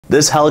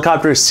This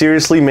helicopter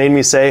seriously made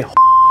me say,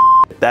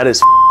 that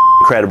is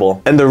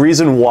incredible. And the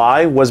reason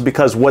why was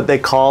because what they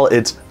call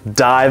its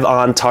dive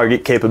on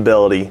target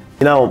capability.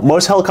 You know,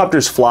 most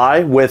helicopters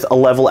fly with a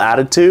level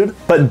attitude,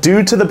 but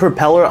due to the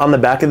propeller on the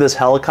back of this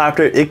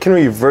helicopter, it can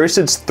reverse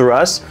its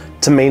thrust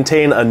to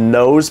maintain a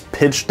nose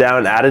pitched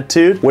down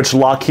attitude, which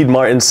Lockheed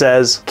Martin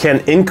says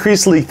can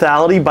increase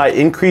lethality by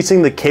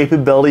increasing the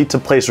capability to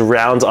place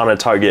rounds on a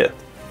target.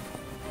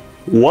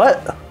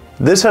 What?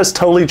 This has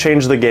totally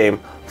changed the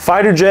game.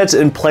 Fighter jets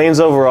and planes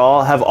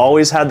overall have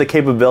always had the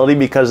capability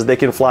because they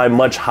can fly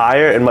much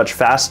higher and much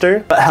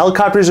faster, but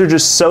helicopters are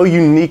just so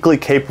uniquely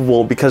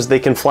capable because they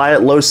can fly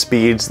at low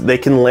speeds, they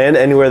can land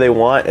anywhere they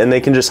want, and they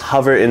can just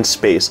hover in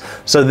space.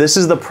 So this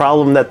is the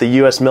problem that the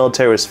US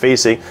military was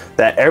facing,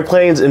 that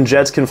airplanes and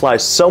jets can fly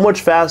so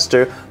much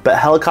faster, but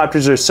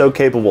helicopters are so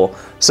capable.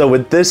 So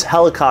with this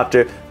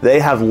helicopter, they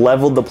have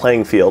leveled the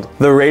playing field.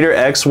 The Raider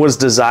X was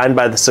designed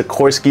by the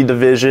Sikorsky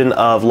division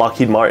of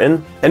Lockheed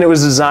Martin, and it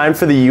was designed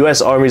for the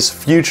US Army's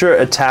Future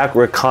Attack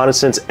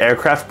Reconnaissance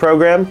Aircraft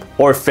Program,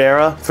 or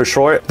FARA for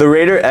short. The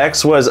Raider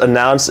X was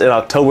announced in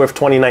October of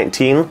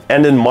 2019,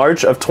 and in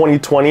March of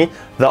 2020,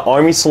 the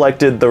Army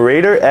selected the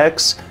Raider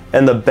X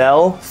and the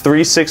Bell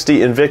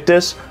 360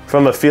 Invictus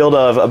from a field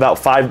of about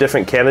 5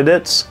 different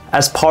candidates.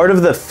 As part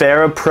of the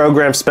FARA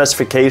program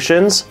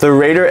specifications, the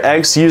Raider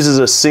X uses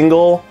a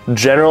single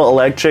General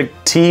Electric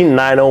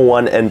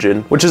T901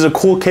 engine, which is a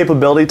cool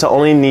capability to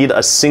only need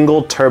a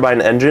single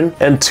turbine engine.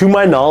 And to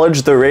my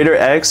knowledge, the Raider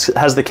X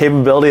has the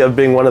capability of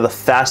being one of the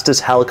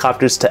fastest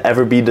helicopters to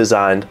ever be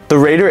designed. The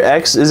Raider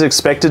X is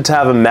expected to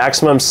have a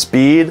maximum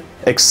speed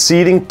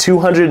exceeding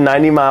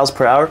 290 miles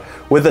per hour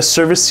with a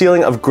service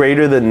ceiling of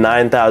greater than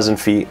 9,000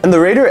 feet. And the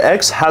Raider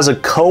X has a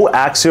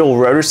coaxial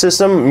rotor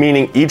system,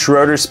 meaning each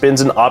rotor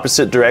spins in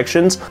opposite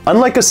directions.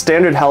 Unlike a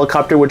standard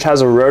helicopter, which has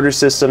a rotor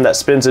system that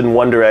spins in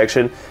one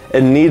direction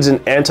and needs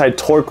an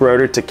anti-torque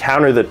rotor to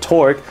counter the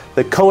torque,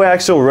 the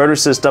coaxial rotor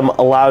system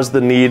allows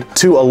the need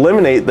to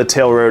eliminate the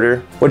tail rotor,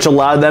 which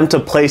allowed them to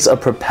place a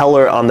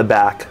propeller on the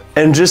back.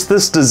 And just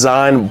this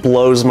design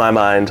blows my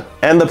mind.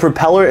 And the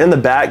propeller in the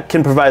back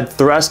can provide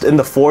thrust in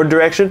the forward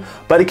direction,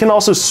 but it can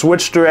also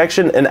switch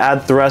direction and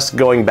add thrust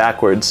going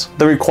backwards.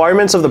 The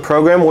requirements of the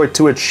program were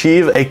to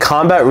achieve a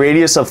combat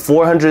radius of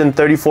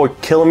 434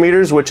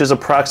 kilometers, which is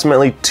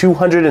approximately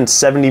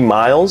 270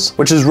 miles,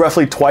 which is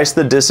roughly twice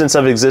the distance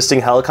of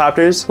existing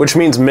helicopters, which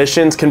means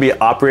missions can be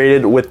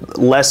operated with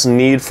less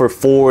need for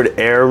forward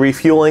air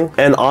refueling.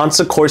 And on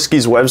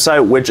Sikorsky's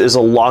website, which is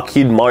a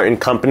Lockheed Martin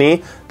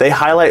company, they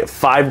highlight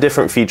 5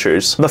 different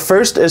features. The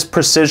first is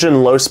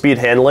precision low-speed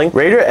handling.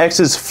 Raider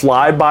X's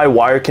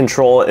fly-by-wire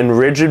control and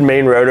rigid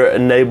main rotor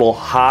enable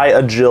high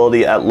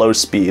agility at low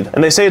speed.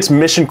 And they say it's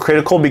mission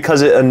critical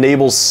because it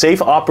enables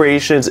safe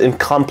operations in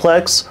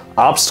complex,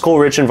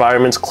 obstacle-rich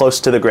environments close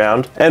to the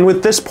ground. And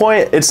with this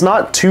point, it's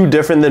not too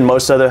different than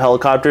most other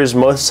helicopters.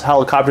 Most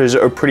helicopters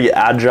are pretty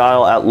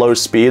agile at low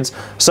speeds,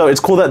 so it's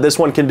cool that this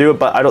one can do it,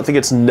 but I don't think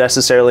it's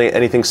necessarily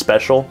anything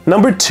special.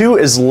 Number 2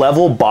 is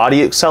level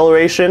body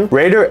acceleration.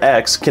 Raider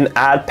X can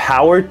add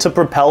power to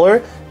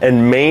propeller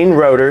and main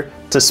rotor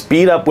to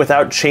speed up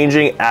without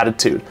changing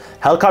attitude.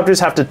 Helicopters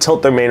have to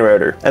tilt their main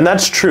rotor, and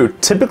that's true.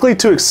 Typically,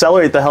 to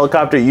accelerate the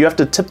helicopter, you have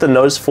to tip the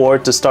nose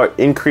forward to start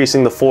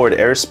increasing the forward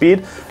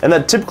airspeed, and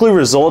that typically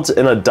results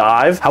in a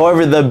dive.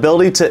 However, the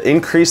ability to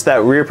increase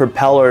that rear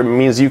propeller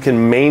means you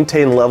can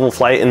maintain level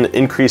flight and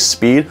increase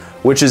speed,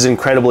 which is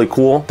incredibly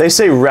cool. They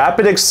say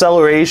rapid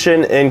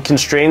acceleration in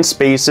constrained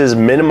spaces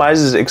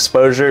minimizes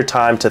exposure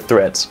time to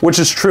threats, which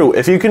is true.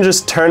 If you can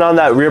just turn on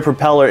that rear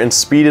propeller and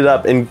speed it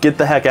up and get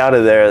the heck out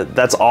of there,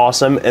 that's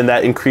awesome, and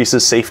that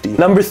increases safety.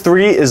 Number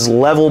 3 is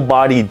level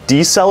body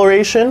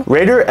deceleration.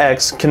 Raider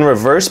X can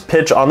reverse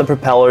pitch on the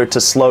propeller to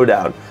slow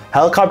down.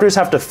 Helicopters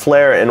have to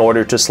flare in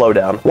order to slow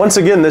down. Once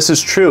again, this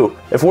is true.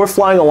 If we're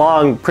flying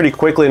along pretty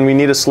quickly and we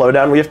need to slow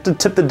down, we have to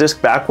tip the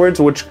disc backwards,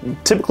 which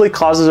typically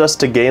causes us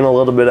to gain a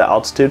little bit of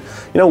altitude.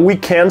 You know, we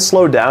can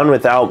slow down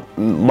without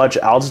much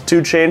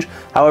altitude change.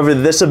 However,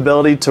 this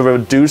ability to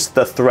reduce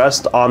the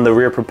thrust on the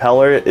rear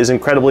propeller is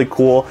incredibly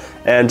cool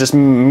and just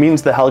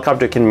means the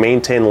helicopter can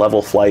maintain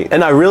level flight.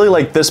 And I really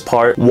like this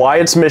part, why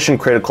it's mission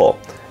critical.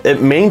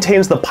 It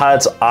maintains the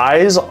pilot's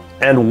eyes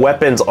and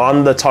weapons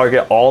on the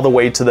target all the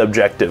way to the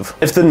objective.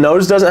 If the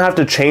nose doesn't have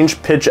to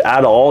change pitch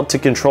at all to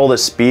control the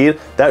speed,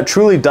 that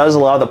truly does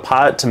allow the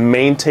pilot to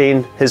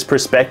maintain his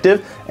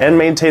perspective and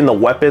maintain the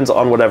weapons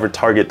on whatever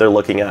target they're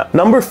looking at.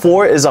 Number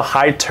 4 is a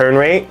high turn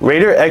rate.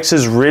 Raider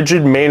X's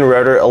rigid main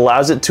rotor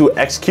allows it to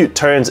execute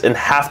turns in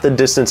half the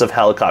distance of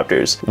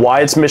helicopters. Why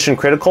it's mission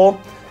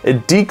critical?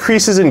 It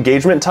decreases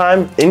engagement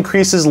time,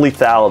 increases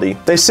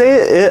lethality. They say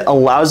it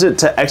allows it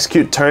to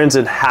execute turns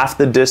in half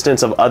the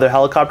distance of other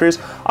helicopters.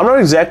 I'm not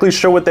exactly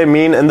sure what they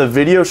mean, and the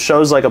video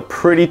shows like a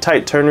pretty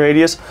tight turn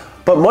radius,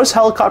 but most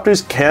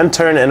helicopters can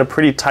turn in a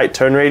pretty tight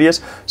turn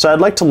radius, so I'd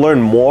like to learn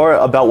more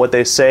about what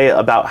they say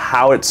about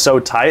how it's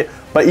so tight.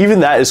 But even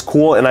that is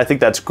cool, and I think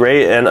that's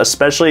great. And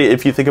especially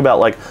if you think about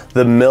like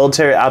the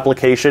military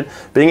application,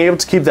 being able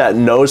to keep that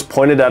nose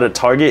pointed at a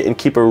target and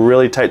keep a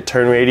really tight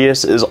turn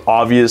radius is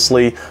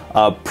obviously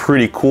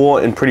pretty cool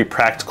and pretty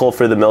practical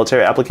for the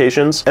military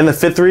applications. And the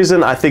fifth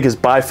reason I think is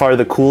by far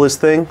the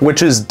coolest thing,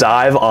 which is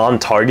dive on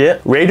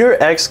target.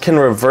 Raider X can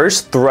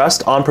reverse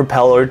thrust on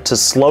propeller to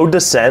slow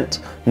descent.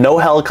 No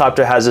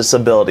helicopter has this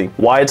ability.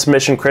 Why it's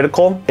mission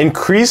critical?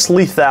 Increase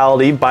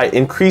lethality by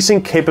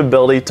increasing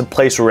capability to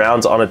place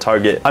rounds on a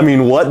target. I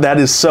mean, what? That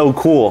is so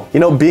cool. You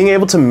know, being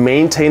able to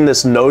maintain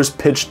this nose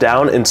pitch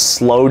down and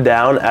slow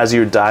down as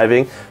you're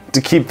diving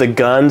to keep the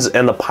guns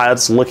and the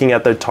pilots looking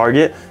at their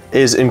target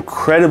is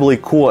incredibly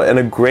cool and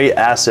a great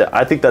asset.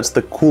 I think that's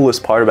the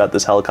coolest part about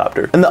this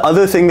helicopter. And the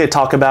other thing they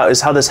talk about is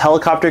how this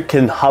helicopter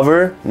can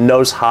hover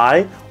nose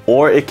high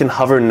or it can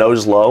hover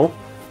nose low.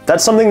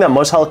 That's something that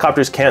most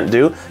helicopters can't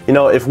do. You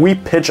know, if we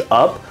pitch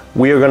up,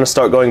 we are going to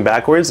start going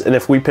backwards, and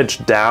if we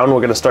pitch down, we're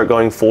going to start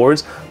going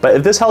forwards. But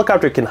if this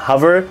helicopter can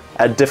hover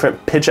at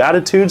different pitch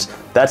attitudes,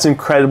 that's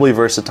incredibly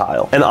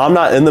versatile. And I'm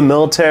not in the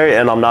military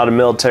and I'm not a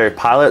military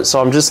pilot,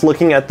 so I'm just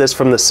looking at this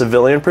from the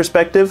civilian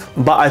perspective.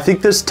 But I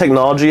think this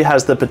technology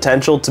has the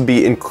potential to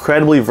be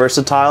incredibly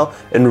versatile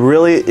and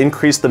really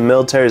increase the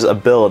military's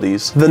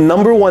abilities. The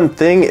number one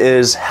thing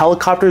is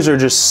helicopters are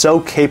just so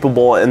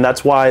capable, and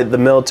that's why the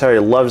military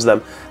loves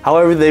them.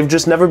 However, they've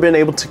just never been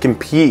able to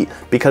compete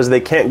because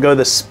they can't go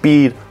the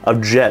speed of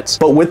jets.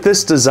 But with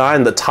this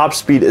design, the top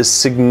speed is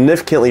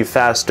significantly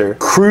faster.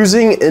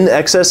 Cruising in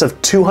excess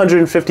of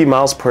 250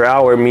 miles per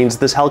hour means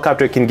this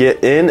helicopter can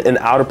get in and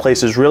out of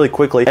places really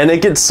quickly, and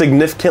it gets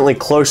significantly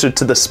closer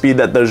to the speed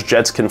that those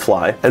jets can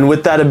fly. And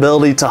with that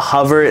ability to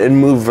hover and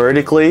move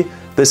vertically,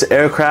 this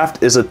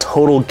aircraft is a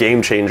total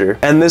game changer.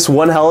 And this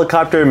one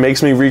helicopter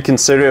makes me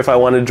reconsider if I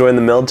want to join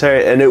the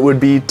military, and it would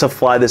be to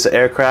fly this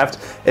aircraft.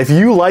 If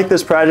you like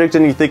this project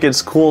and you think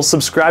it's cool,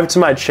 subscribe to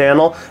my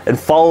channel and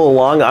follow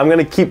along. I'm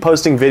going to keep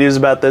posting videos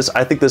about this.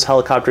 I think this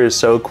helicopter is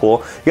so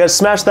cool. You guys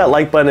smash that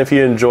like button if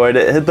you enjoyed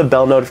it. Hit the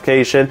bell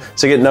notification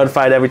so you get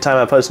notified every time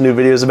I post new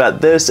videos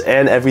about this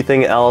and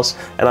everything else.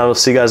 And I will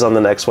see you guys on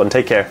the next one.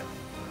 Take care.